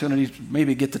an opportunity to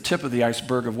maybe get the tip of the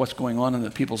iceberg of what's going on in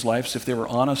the people's lives if they were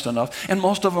honest enough. And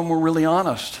most of them were really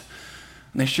honest.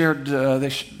 And they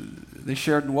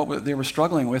shared what they were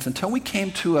struggling with until we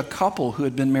came to a couple who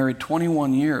had been married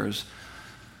 21 years.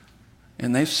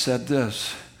 And they said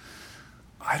this,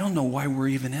 I don't know why we're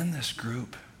even in this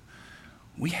group.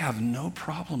 We have no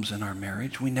problems in our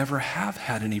marriage. We never have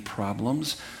had any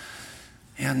problems.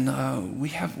 And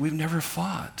we've never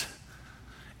fought.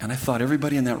 And I thought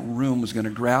everybody in that room was going to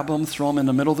grab them, throw them in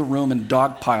the middle of the room, and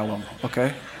dogpile them,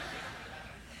 okay?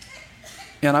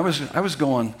 And I was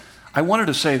going, I wanted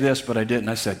to say this, but I didn't.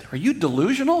 I said, are you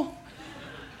delusional?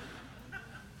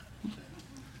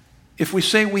 If we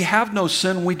say we have no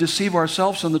sin, we deceive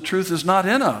ourselves and the truth is not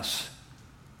in us.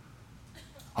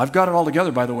 I've got it all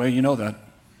together, by the way, you know that.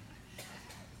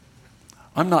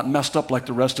 I'm not messed up like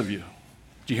the rest of you.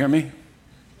 Do you hear me?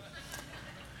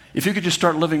 If you could just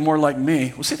start living more like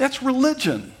me, well, see, that's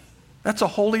religion. That's a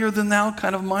holier than thou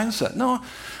kind of mindset. No,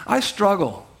 I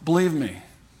struggle, believe me.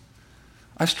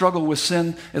 I struggle with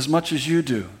sin as much as you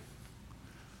do.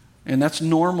 And that's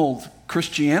normal.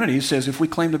 Christianity says if we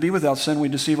claim to be without sin, we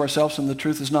deceive ourselves and the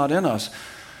truth is not in us.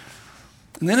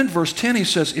 And then in verse 10, he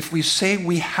says, if we say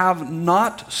we have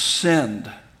not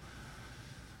sinned,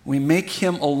 we make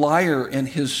him a liar and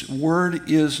his word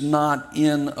is not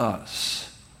in us.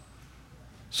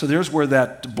 So there's where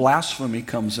that blasphemy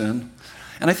comes in.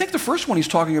 And I think the first one he's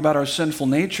talking about our sinful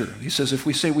nature. He says if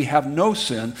we say we have no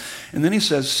sin, and then he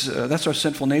says that's our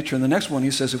sinful nature. And the next one he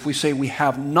says if we say we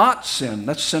have not sinned,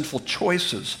 that's sinful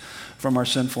choices from our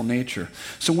sinful nature.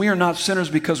 So we are not sinners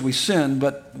because we sin,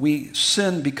 but we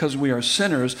sin because we are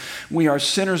sinners. We are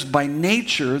sinners by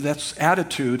nature, that's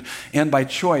attitude, and by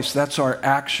choice, that's our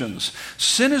actions.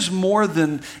 Sin is more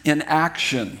than an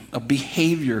action, a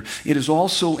behavior. It is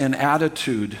also an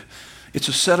attitude. It's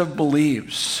a set of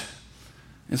beliefs.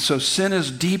 And so sin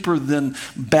is deeper than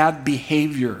bad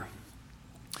behavior.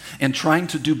 And trying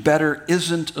to do better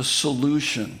isn't a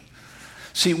solution.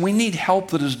 See, we need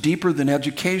help that is deeper than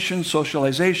education,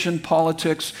 socialization,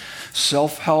 politics,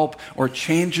 self-help, or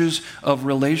changes of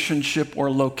relationship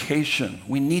or location.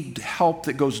 We need help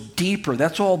that goes deeper.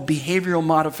 That's all behavioral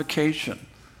modification.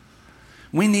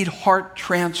 We need heart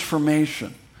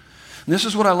transformation. And this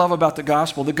is what I love about the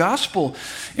gospel. The gospel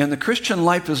in the Christian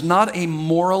life is not a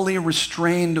morally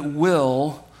restrained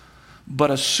will,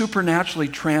 but a supernaturally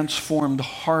transformed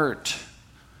heart.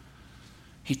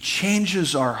 He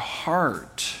changes our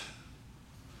heart.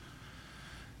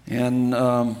 And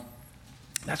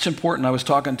that's important. I was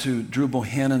talking to Drew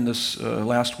Bohannon this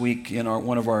last week in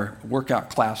one of our workout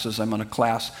classes. I'm in a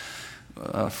class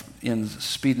in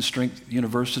Speed and Strength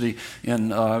University,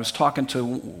 and I was talking to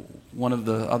one of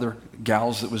the other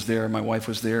gals that was there. My wife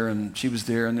was there, and she was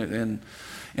there, and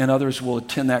others will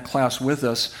attend that class with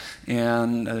us.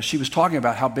 And she was talking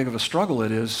about how big of a struggle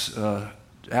it is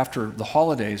after the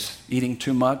holidays, eating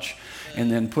too much,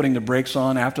 and then putting the brakes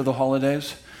on after the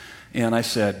holidays. And I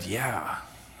said, yeah,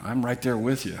 I'm right there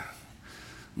with you.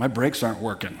 My brakes aren't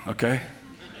working, okay?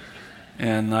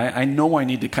 And I know I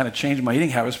need to kind of change my eating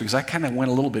habits because I kind of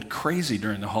went a little bit crazy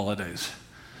during the holidays.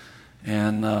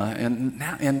 And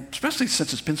especially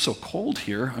since it's been so cold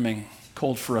here, I mean,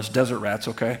 cold for us desert rats,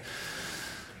 okay?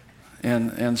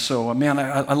 And so, man,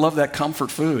 I love that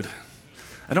comfort food.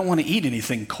 I don't want to eat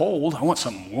anything cold. I want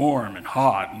something warm and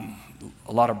hot and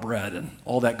a lot of bread and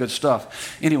all that good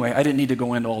stuff. Anyway, I didn't need to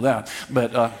go into all that,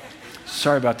 but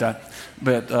sorry about that.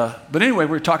 But anyway,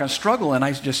 we were talking struggle, and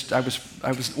I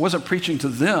wasn't preaching to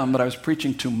them, but I was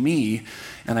preaching to me,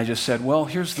 and I just said, well,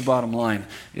 here's the bottom line: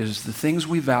 is the things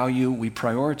we value, we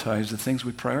prioritize. The things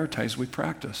we prioritize, we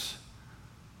practice.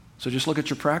 So just look at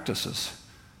your practices.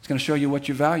 It's going to show you what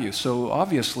you value. So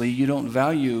obviously, you don't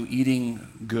value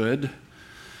eating good.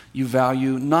 You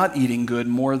value not eating good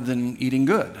more than eating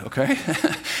good, okay?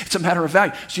 It's a matter of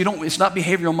value. So it's not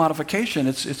behavioral modification,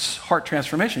 it's heart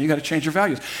transformation. You got to change your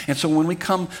values. And so when we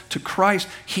come to Christ,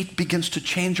 he begins to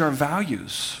change our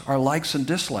values, our likes and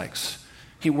dislikes.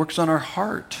 He works on our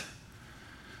heart.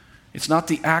 It's not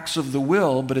the acts of the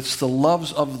will, but it's the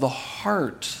loves of the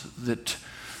heart that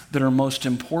are most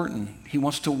important. He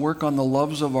wants to work on the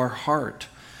loves of our heart.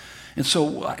 And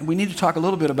so we need to talk a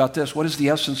little bit about this. What is the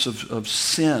essence of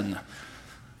sin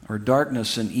or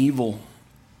darkness and evil?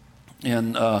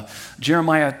 And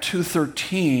Jeremiah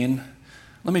 2:13,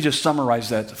 let me just summarize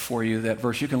that for you, that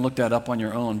verse. You can look that up on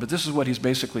your own. But this is what he's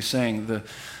basically saying.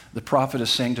 The prophet is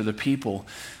saying to the people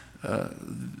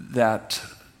that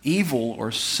evil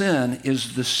or sin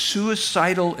is the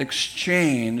suicidal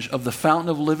exchange of the fountain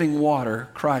of living water,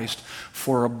 Christ,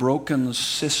 for a broken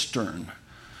cistern,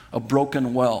 a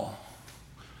broken well.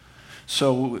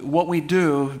 So what we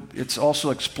do, it's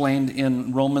also explained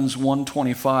in Romans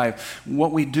 1:25.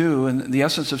 What we do, and the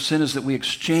essence of sin is that we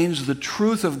exchange the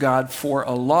truth of God for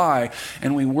a lie,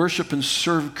 and we worship and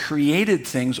serve created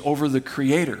things over the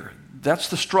Creator. That's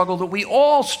the struggle that we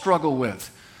all struggle with.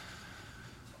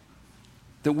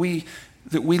 That we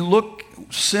look,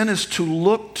 sin is to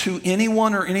look to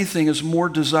anyone or anything as more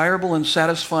desirable and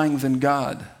satisfying than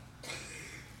God.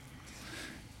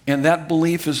 And that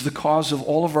belief is the cause of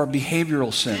all of our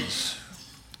behavioral sins.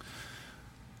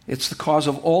 It's the cause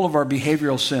of all of our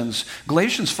behavioral sins.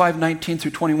 Galatians 5:19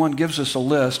 through 21 gives us a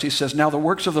list. He says, now the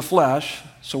works of the flesh,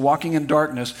 so walking in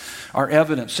darkness, are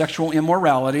evident. Sexual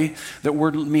immorality, that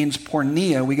word means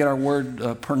porneia. We get our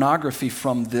word pornography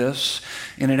from this.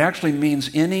 And it actually means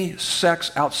any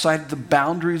sex outside the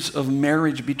boundaries of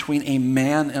marriage between a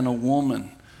man and a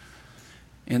woman.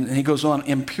 And he goes on,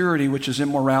 impurity, which is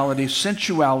immorality,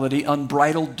 sensuality,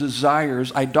 unbridled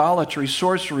desires, idolatry,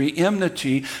 sorcery,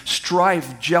 enmity,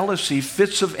 strife, jealousy,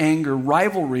 fits of anger,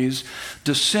 rivalries,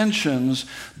 dissensions,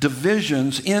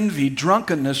 divisions, envy,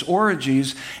 drunkenness,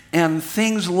 orgies, and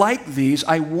things like these.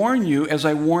 I warn you, as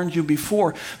I warned you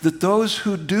before, that those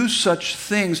who do such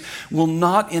things will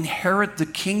not inherit the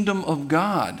kingdom of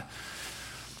God.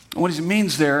 What he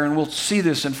means there, and we'll see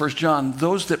this in 1 John,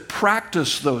 those that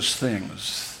practice those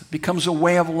things becomes a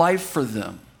way of life for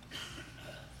them.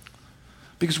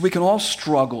 Because we can all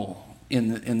struggle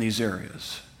in these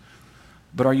areas.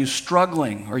 But are you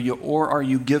struggling? Or are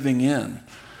you giving in?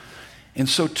 And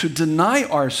so to deny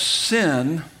our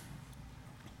sin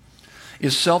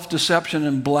is self-deception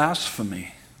and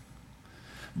blasphemy.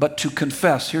 But to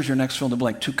confess, here's your next fill in the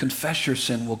blank, to confess your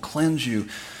sin will cleanse you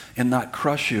and not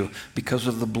crush you because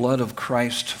of the blood of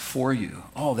Christ for you.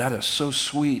 Oh, that is so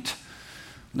sweet.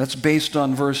 That's based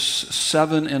on verse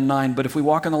 7 and 9. But if we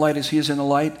walk in the light as he is in the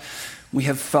light, we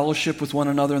have fellowship with one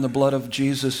another, and the blood of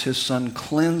Jesus, his son,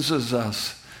 cleanses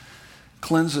us.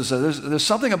 Cleanses us. There's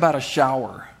something about a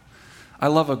shower. I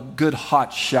love a good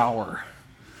hot shower.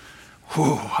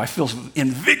 Whew, I feel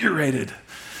invigorated.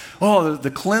 Oh,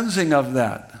 the cleansing of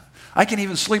that. I can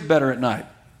even sleep better at night.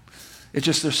 It's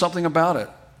just, there's something about it.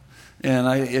 And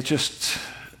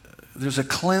there's a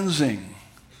cleansing.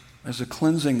 There's a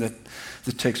cleansing that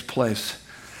takes place.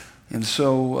 And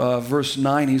so verse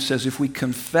 9, he says, if we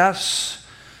confess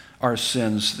our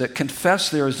sins, that confess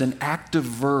there is an active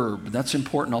verb. That's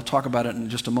important. I'll talk about it in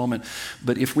just a moment.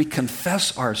 But if we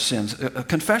confess our sins, a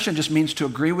confession just means to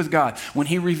agree with God. When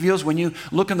he reveals, when you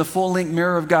look in the full-length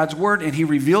mirror of God's word and he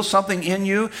reveals something in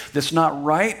you that's not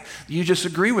right, you just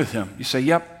agree with him. You say,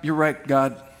 yep, you're right,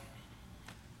 God.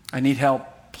 I need help.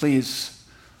 Please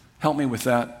help me with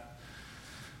that.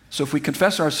 So if we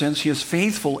confess our sins, he is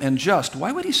faithful and just.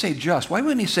 Why would he say just? Why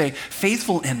wouldn't he say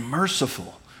faithful and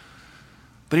merciful?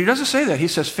 But he doesn't say that. He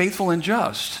says faithful and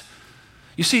just.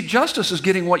 You see, justice is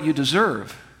getting what you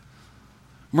deserve.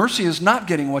 Mercy is not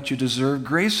getting what you deserve.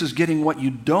 Grace is getting what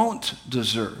you don't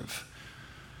deserve.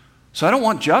 So I don't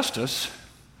want justice.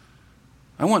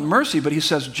 I want mercy, but he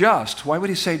says just. Why would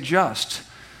he say just?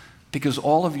 Because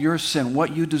all of your sin,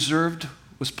 what you deserved,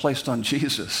 was placed on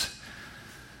Jesus.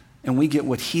 And we get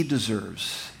what he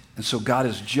deserves. And so God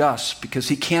is just because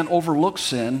he can't overlook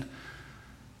sin.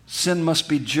 Sin must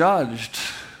be judged.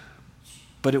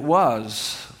 But it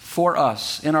was for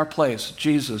us, in our place,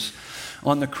 Jesus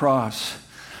on the cross.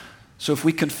 So if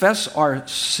we confess our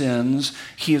sins,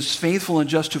 he is faithful and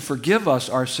just to forgive us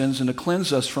our sins and to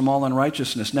cleanse us from all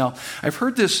unrighteousness. Now, I've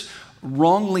heard this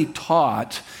wrongly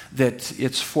taught that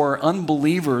it's for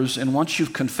unbelievers, and once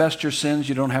you've confessed your sins,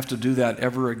 you don't have to do that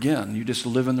ever again. You just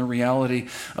live in the reality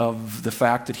of the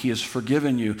fact that he has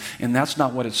forgiven you, and that's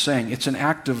not what it's saying. It's an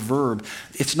active verb.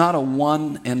 It's not a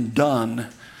one and done.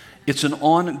 It's an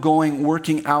ongoing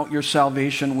working out your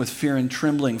salvation with fear and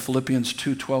trembling, Philippians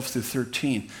 2:12 through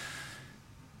 13.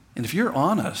 And if you're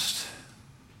honest,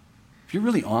 if you're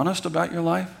really honest about your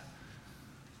life,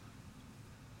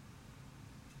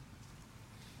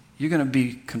 you're going to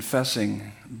be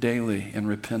confessing daily and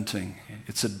repenting.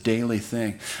 It's a daily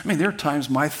thing. I mean, there are times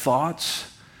my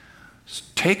thoughts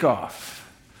take off.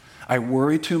 I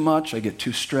worry too much. I get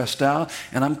too stressed out.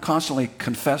 And I'm constantly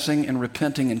confessing and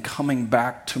repenting and coming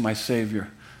back to my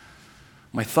Savior.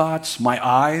 My thoughts, my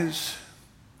eyes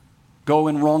go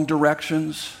in wrong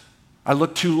directions. I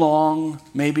look too long,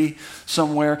 maybe,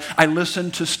 somewhere. I listen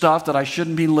to stuff that I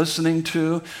shouldn't be listening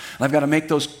to. And I've got to make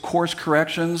those course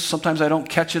corrections. Sometimes I don't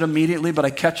catch it immediately, but I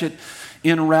catch it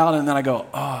en route, and then I go,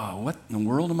 oh, what in the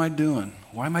world am I doing?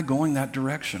 Why am I going that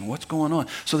direction? What's going on?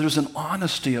 So there's an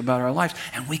honesty about our lives,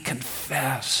 and we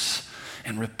confess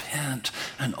and repent,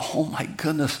 and oh my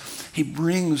goodness, he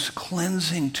brings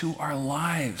cleansing to our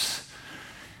lives.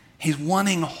 He's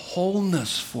wanting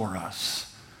wholeness for us.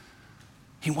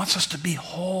 He wants us to be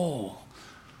whole,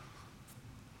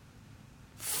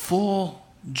 full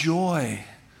joy,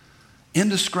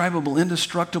 indescribable,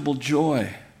 indestructible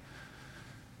joy.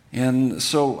 And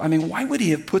so, I mean, why would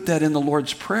he have put that in the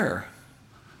Lord's Prayer?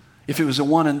 If it was a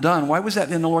one and done, why was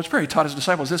that in the Lord's Prayer? He taught his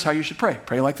disciples, this is how you should pray.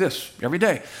 Pray like this every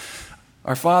day.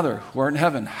 Our Father, who art in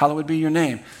heaven, hallowed be your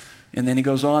name. And then he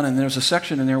goes on, and there's a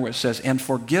section in there where it says, and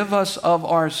forgive us of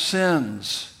our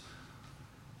sins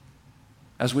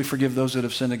as we forgive those that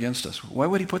have sinned against us. Why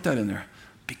would he put that in there?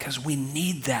 Because we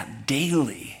need that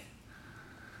daily.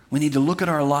 We need to look at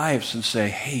our lives and say,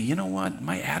 hey, you know what?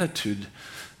 My attitude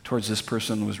towards this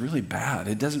person was really bad.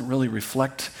 It doesn't really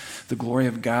reflect the glory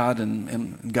of God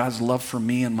and God's love for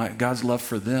me and God's love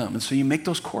for them. And so you make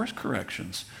those course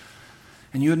corrections.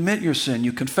 And you admit your sin,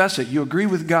 you confess it, you agree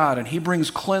with God, and he brings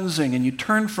cleansing, and you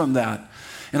turn from that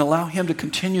and allow him to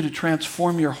continue to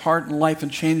transform your heart and life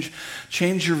and change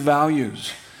your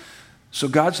values. So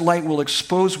God's light will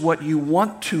expose what you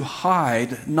want to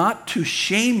hide, not to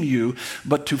shame you,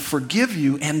 but to forgive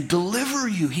you and deliver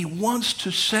you. He wants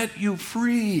to set you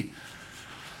free.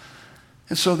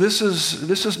 And so this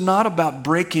is not about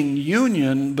breaking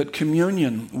union, but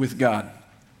communion with God.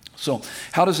 So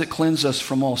how does it cleanse us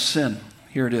from all sin?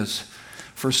 Here it is.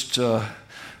 1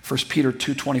 Peter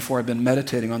 2:24. I've been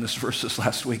meditating on this verse this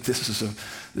last week. This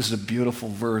is a beautiful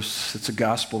verse. It's a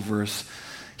gospel verse.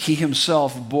 He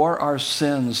himself bore our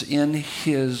sins in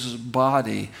his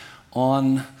body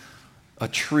on a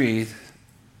tree,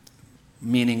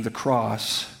 meaning the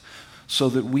cross, so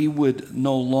that we would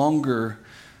no longer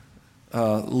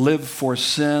live for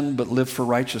sin, but live for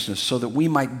righteousness, so that we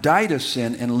might die to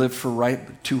sin and live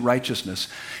to righteousness.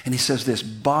 And he says this,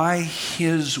 by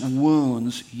his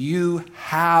wounds you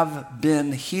have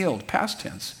been healed. Past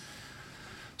tense.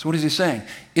 So what is he saying?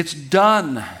 It's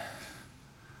done.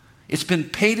 It's been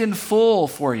paid in full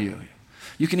for you.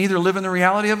 You can either live in the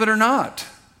reality of it or not.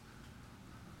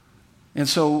 And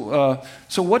so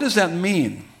what does that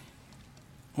mean?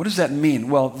 What does that mean?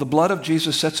 Well, the blood of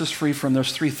Jesus sets us free from,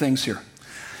 there's three things here.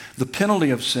 The penalty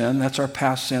of sin, that's our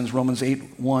past sins. Romans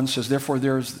 8:1 says,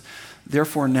 there is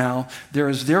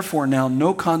therefore now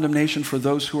no condemnation for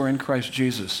those who are in Christ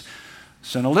Jesus.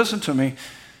 So now listen to me.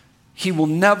 He will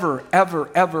never, ever,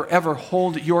 ever, ever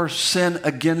hold your sin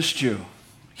against you.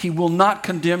 He will not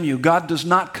condemn you. God does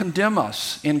not condemn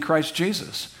us in Christ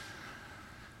Jesus.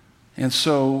 And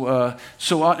so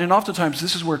oftentimes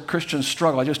this is where Christians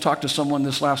struggle. I just talked to someone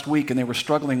this last week, and they were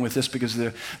struggling with this because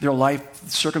their life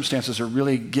circumstances are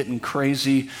really getting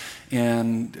crazy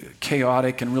and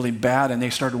chaotic and really bad, and they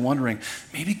started wondering,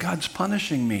 maybe God's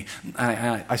punishing me.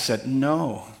 I said,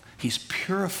 no, he's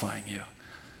purifying you.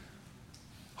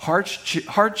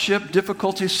 Hardship,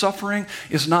 difficulty, suffering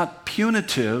is not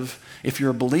punitive. If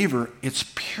you're a believer, it's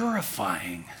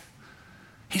purifying.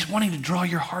 He's wanting to draw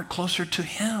your heart closer to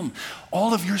him.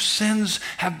 All of your sins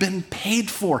have been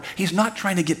paid for. He's not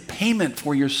trying to get payment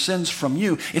for your sins from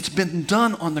you. It's been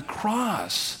done on the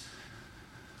cross.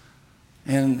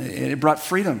 And it brought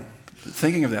freedom,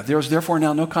 thinking of that. There is therefore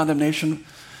now no condemnation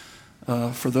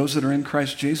for those that are in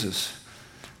Christ Jesus.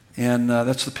 And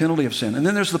that's the penalty of sin. And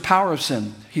then there's the power of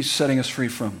sin he's setting us free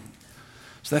from.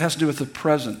 So that has to do with the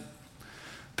present.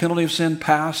 Penalty of sin,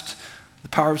 past. The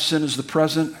power of sin is the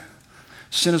present.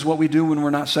 Sin is what we do when we're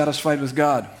not satisfied with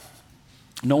God.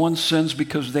 No one sins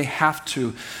because they have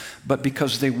to, but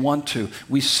because they want to.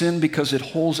 We sin because it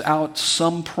holds out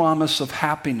some promise of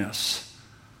happiness.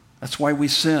 That's why we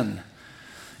sin.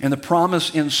 And the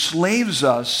promise enslaves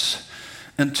us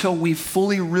until we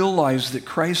fully realize that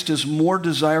Christ is more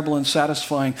desirable and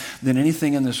satisfying than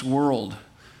anything in this world.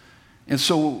 And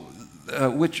so,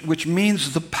 which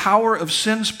means the power of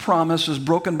sin's promise is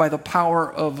broken by the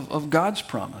power of God's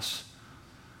promise.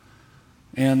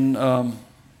 And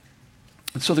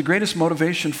so the greatest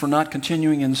motivation for not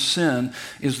continuing in sin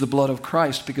is the blood of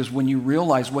Christ, because when you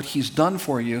realize what he's done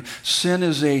for you, sin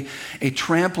is a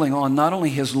trampling on not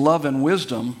only his love and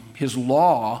wisdom, his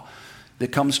law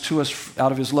that comes to us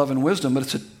out of his love and wisdom,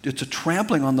 but it's a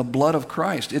trampling on the blood of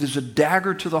Christ. It is a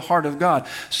dagger to the heart of God.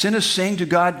 Sin is saying to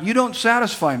God, you don't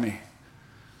satisfy me.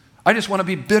 I just want to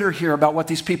be bitter here about what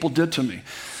these people did to me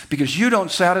because you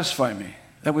don't satisfy me.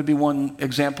 That would be one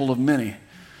example of many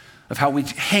of how we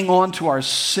hang on to our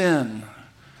sin.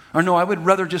 Or no, I would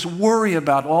rather just worry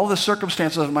about all the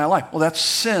circumstances of my life. Well, that's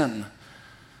sin.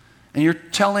 And you're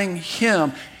telling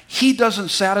him he doesn't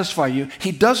satisfy you.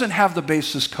 He doesn't have the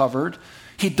basis covered.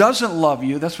 He doesn't love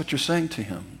you. That's what you're saying to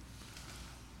him.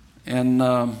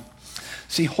 And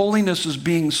see, holiness is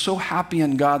being so happy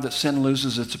in God that sin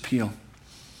loses its appeal.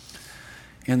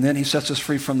 And then he sets us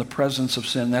free from the presence of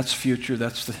sin. That's future.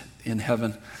 That's in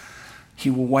heaven. He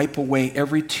will wipe away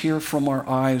every tear from our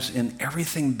eyes, and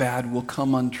everything bad will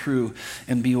come untrue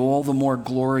and be all the more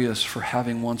glorious for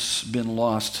having once been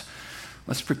lost.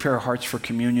 Let's prepare our hearts for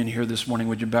communion here this morning.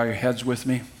 Would you bow your heads with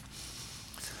me?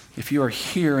 If you are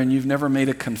here and you've never made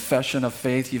a confession of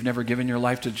faith, you've never given your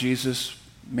life to Jesus,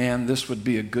 man, this would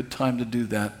be a good time to do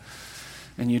that.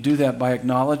 And you do that by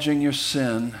acknowledging your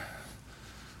sin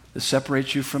that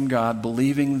separates you from God,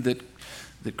 believing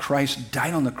that Christ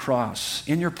died on the cross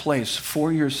in your place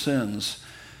for your sins,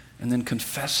 and then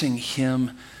confessing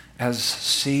him as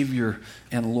Savior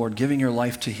and Lord, giving your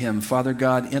life to him. Father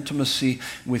God, intimacy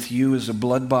with you is a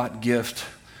blood-bought gift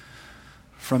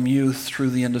from you through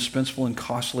the indispensable and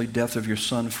costly death of your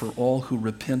Son for all who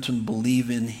repent and believe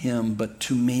in him. But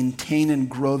to maintain and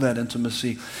grow that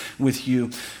intimacy with you,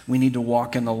 we need to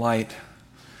walk in the light.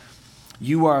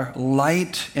 You are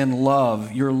light and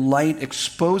love. Your light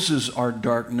exposes our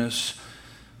darkness,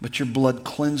 but your blood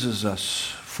cleanses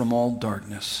us from all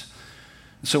darkness.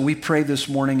 So we pray this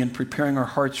morning in preparing our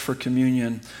hearts for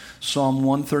communion, Psalm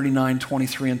 139,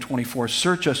 23, and 24.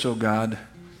 Search us, O God,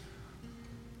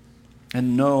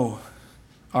 and know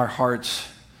our hearts.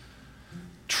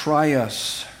 Try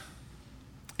us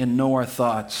and know our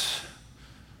thoughts,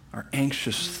 our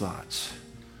anxious thoughts,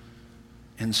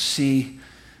 and see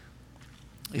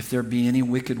if there be any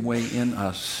wicked way in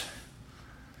us,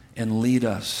 and lead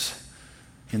us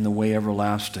in the way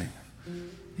everlasting.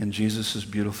 In Jesus'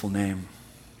 beautiful name,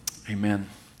 amen.